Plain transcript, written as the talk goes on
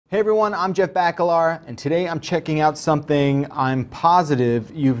Hey everyone, I'm Jeff Bakalar, and today I'm checking out something I'm positive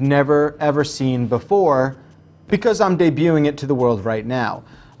you've never ever seen before because I'm debuting it to the world right now.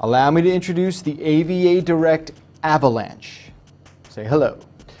 Allow me to introduce the AVADirect Avalanche. Say hello.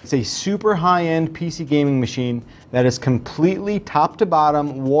 It's a super high-end PC gaming machine that is completely top to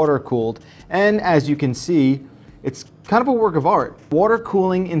bottom water cooled, and as you can see, it's kind of a work of art. Water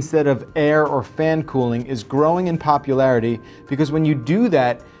cooling instead of air or fan cooling is growing in popularity because when you do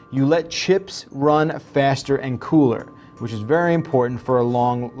that, you let chips run faster and cooler, which is very important for a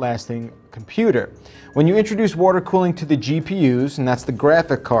long-lasting computer. When you introduce water cooling to the GPUs, and that's the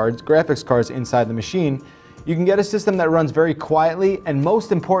graphics cards inside the machine, you can get a system that runs very quietly and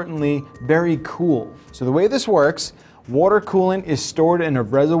most importantly, very cool. So the way this works, water coolant is stored in a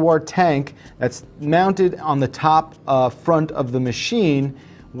reservoir tank that's mounted on the top front of the machine,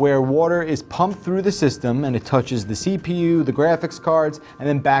 where water is pumped through the system and it touches the CPU, the graphics cards, and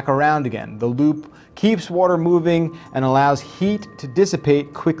then back around again. The loop keeps water moving and allows heat to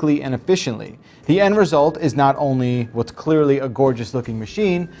dissipate quickly and efficiently. The end result is not only what's clearly a gorgeous looking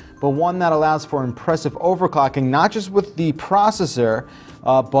machine, but one that allows for impressive overclocking, not just with the processor,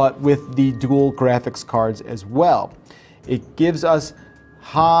 but with the dual graphics cards as well. It gives us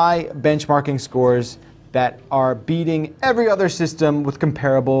high benchmarking scores that are beating every other system with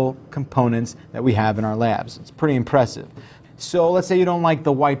comparable components that we have in our labs. It's pretty impressive. So let's say you don't like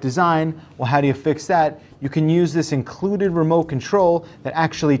the white design. Well, how do you fix that? You can use this included remote control that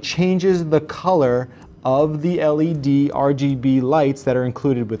actually changes the color of the LED RGB lights that are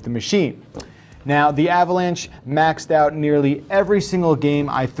included with the machine. Now, the Avalanche maxed out nearly every single game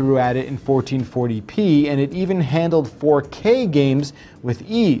I threw at it in 1440p, and it even handled 4K games with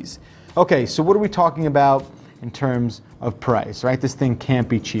ease. Okay, so what are we talking about in terms of price, right? This thing can't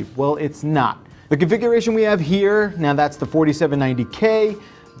be cheap. Well, it's not. The configuration we have here, now that's the 4790K,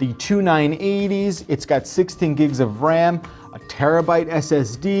 the two 980s, it's got 16 gigs of RAM, a terabyte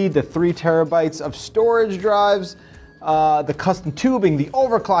SSD, the 3 terabytes of storage drives, the custom tubing, the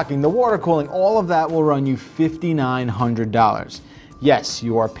overclocking, the water cooling, all of that will run you $5,900. Yes,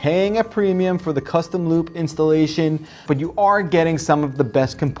 you are paying a premium for the custom loop installation, but you are getting some of the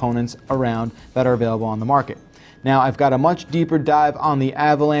best components around that are available on the market. Now, I've got a much deeper dive on the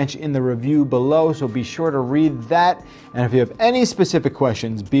Avalanche in the review below, so be sure to read that. And if you have any specific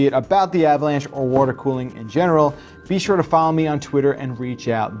questions, be it about the Avalanche or water cooling in general, be sure to follow me on Twitter and reach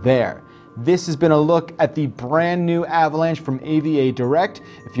out there. This has been a look at the brand new Avalanche from AVADirect.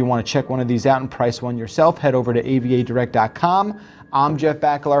 If you want to check one of these out and price one yourself, head over to avadirect.com. I'm Jeff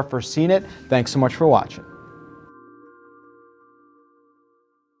Bakalar for CNET. Thanks so much for watching.